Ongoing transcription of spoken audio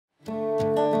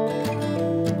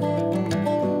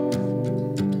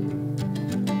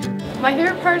My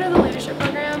favorite part of the leadership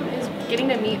program is getting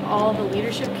to meet all the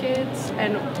leadership kids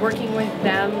and working with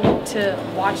them to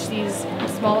watch these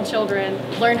small children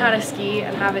learn how to ski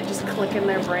and have it just click in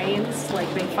their brains,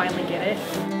 like they finally get it.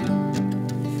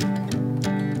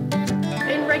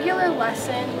 In regular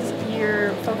lessons,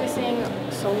 you're focusing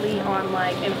solely on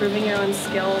like improving your own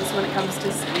skills when it comes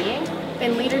to skiing.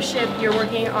 In leadership, you're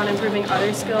working on improving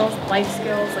other skills, life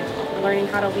skills, like learning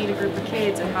how to lead a group of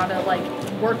kids and how to like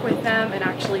work with them and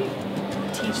actually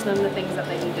teach them the things that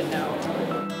they need to know.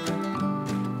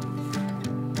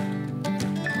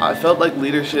 I felt like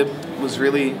leadership was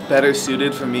really better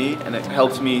suited for me, and it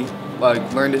helped me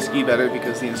like learn to ski better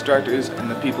because the instructors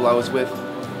and the people I was with,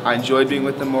 I enjoyed being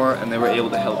with them more and they were able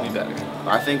to help me better.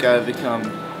 I think I've become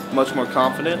much more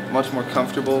confident, much more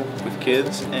comfortable with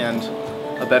kids, and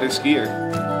a better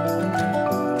skier.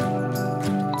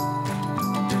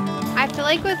 I feel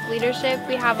like with leadership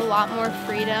we have a lot more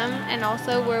freedom, and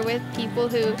also we're with people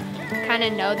who kind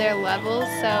of know their levels,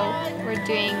 so we're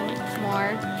doing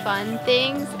more fun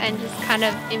things and just kind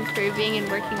of improving and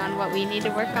working on what we need to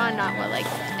work on, not what like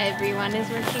everyone is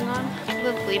working on.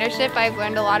 With leadership I've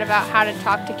learned a lot about how to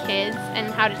talk to kids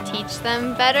and how to teach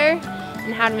them better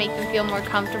and how to make them feel more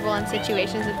comfortable in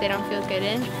situations that they don't feel good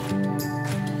in.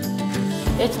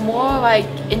 It's more like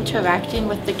interacting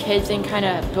with the kids and kind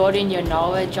of building your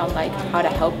knowledge on like how to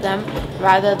help them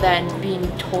rather than being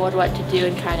told what to do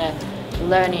and kind of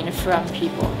learning from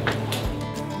people.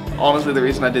 Honestly, the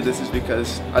reason I did this is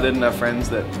because I didn't have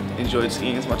friends that enjoyed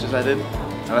skiing as much as I did,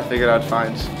 and I figured I'd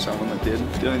find someone that did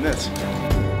doing this.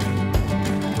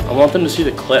 I want them to see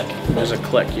the click. There's a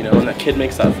click, you know, when that kid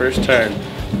makes that first turn,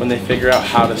 when they figure out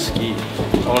how to ski.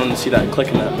 I want them to see that click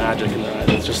and that magic in their eyes.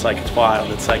 It's just like, it's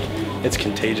wild. It's like, it's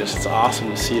contagious. It's awesome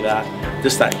to see that,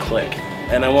 just that click.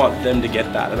 And I want them to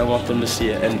get that, and I want them to see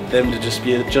it, and them to just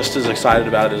be just as excited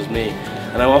about it as me.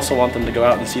 And I also want them to go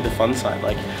out and see the fun side.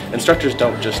 Like, instructors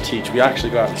don't just teach, we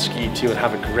actually go out and ski too and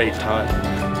have a great time.